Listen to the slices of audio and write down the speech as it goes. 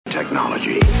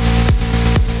Technology.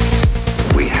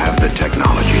 We have the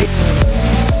technology.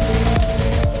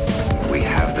 We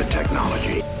have the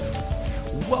technology.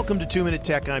 Welcome to 2 Minute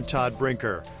Tech. I'm Todd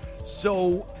Brinker.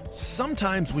 So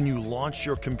sometimes when you launch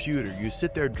your computer, you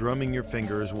sit there drumming your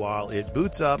fingers while it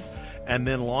boots up and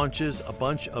then launches a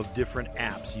bunch of different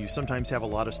apps. You sometimes have a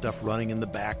lot of stuff running in the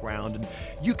background, and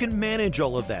you can manage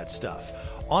all of that stuff.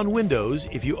 On Windows,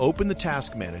 if you open the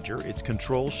Task Manager, it's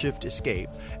Control-Shift-Escape,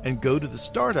 and go to the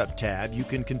Startup tab, you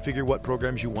can configure what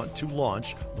programs you want to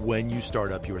launch when you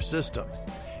start up your system.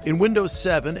 In Windows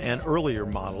 7 and earlier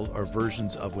models or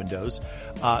versions of Windows,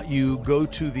 you go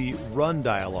to the Run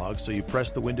dialog, so you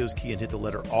press the Windows key and hit the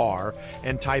letter R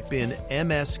and type in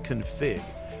msconfig,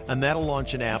 and that'll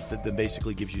launch an app that then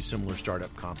basically gives you similar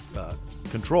startup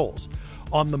controls.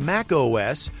 On the Mac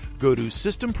OS, go to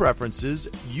System Preferences,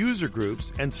 User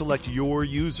Groups, and select your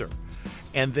user.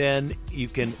 And then you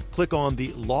can click on the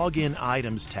Login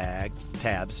Items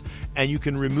tabs, and you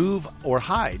can remove or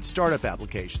hide startup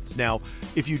applications. Now,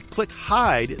 if you click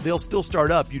Hide, they'll still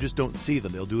start up. You just don't see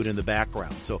them. They'll do it in the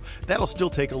background. So that'll still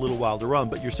take a little while to run,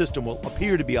 but your system will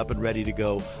appear to be up and ready to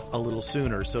go a little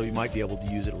sooner, so you might be able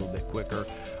to use it a little bit quicker.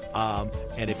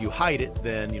 And if you hide it,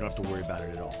 then you don't have to worry about it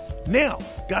at all. Now,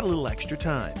 got a little extra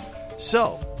time.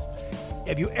 So,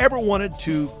 have you ever wanted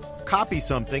to copy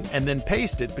something and then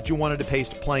paste it, but you wanted to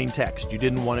paste plain text? You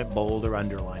didn't want it bold or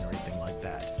underlined or anything like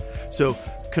that. So,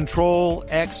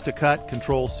 Control-X to cut,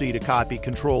 Control-C to copy,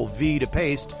 Control-V to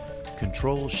paste,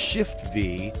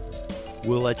 Control-Shift-V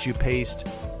will let you paste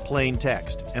plain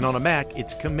text. And on a Mac,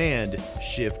 it's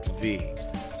Command-Shift-V.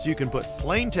 So you can put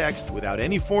plain text without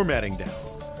any formatting down.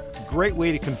 Great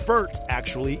way to convert,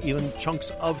 actually, even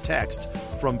chunks of text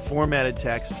from formatted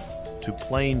text to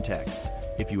plain text,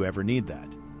 if you ever need that.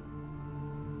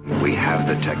 We have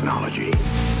the technology.